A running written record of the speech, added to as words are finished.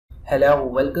Hello,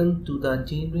 welcome to the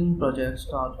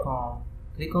theenggprojects.com.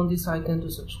 Click on this icon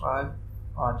to subscribe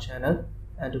our channel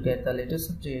and to get the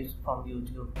latest updates from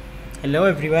YouTube. Hello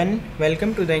everyone,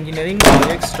 welcome to the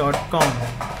theenggprojects.com.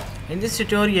 In this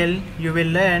tutorial, you will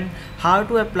learn how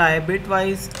to apply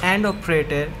bitwise AND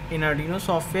operator in Arduino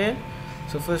software.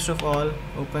 So first of all,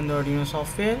 open the Arduino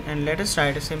software and let us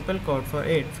write a simple code for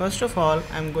it. First of all,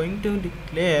 I am going to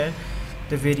declare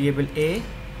the variable a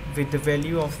with the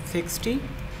value of 60,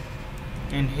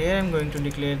 and here I am going to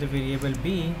declare the variable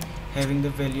b having the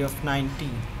value of 90.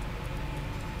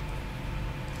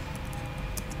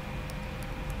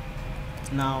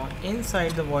 Now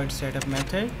inside the void setup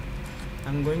method,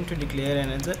 I'm going to declare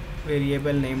another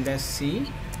variable named as c,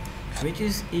 which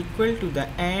is equal to the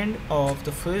AND of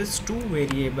the first two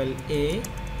variable a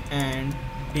and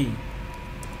b.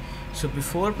 So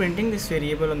before printing this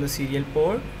variable on the serial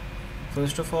port,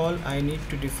 first of all I need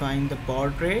to define the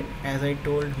baud rate, as I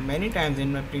told many times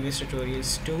in my previous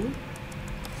tutorials too,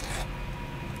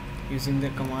 using the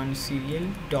command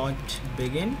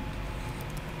serial.begin.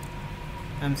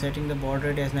 I'm setting the baud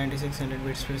rate as 9600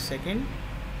 bits per second,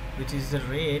 which is the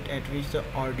rate at which the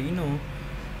Arduino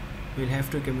will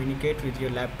have to communicate with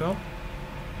your laptop.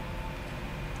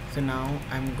 So now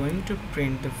I'm going to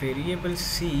print the variable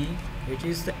c, which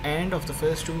is the AND of the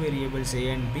first two variables a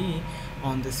and b,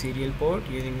 on the serial port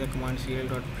using the command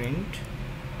serial.print.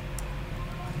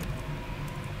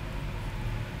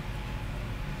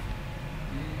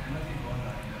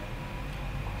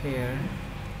 Here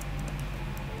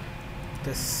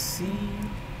the c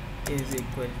is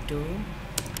equal to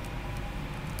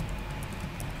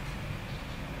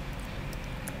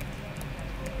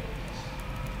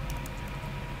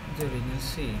the original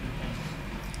c.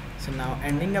 So now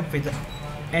ending up with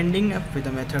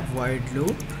the method void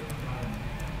loop,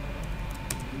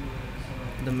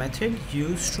 the method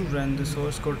used to run the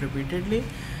source code repeatedly.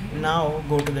 Now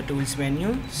go to the tools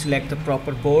menu, select the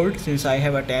proper board. Since I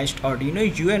have attached Arduino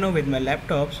UNO with my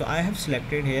laptop, so I have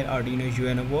selected here Arduino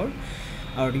UNO board.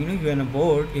 Arduino UNO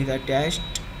board is attached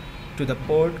to the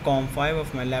port COM5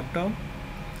 of my laptop.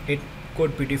 It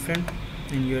could be different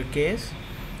in your case.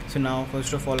 So now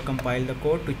first of all compile the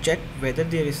code to check whether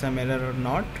there is some error or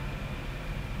not.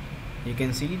 You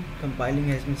can see compiling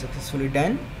has been successfully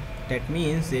done. That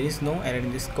means there is no error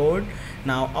in this code.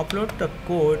 Now upload the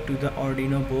code to the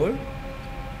Arduino board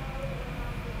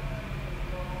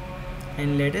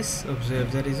and let us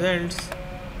observe the results.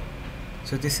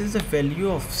 So this is the value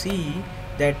of c.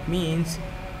 That means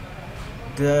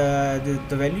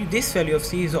this value of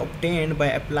c is obtained by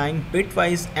applying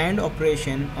bitwise AND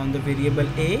operation on the variable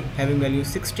a having value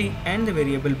 60 and the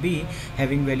variable b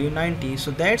having value 90.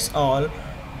 So that's all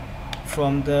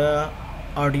from the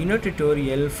Arduino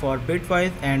tutorial for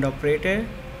bitwise AND operator.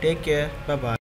 Take care. Bye bye.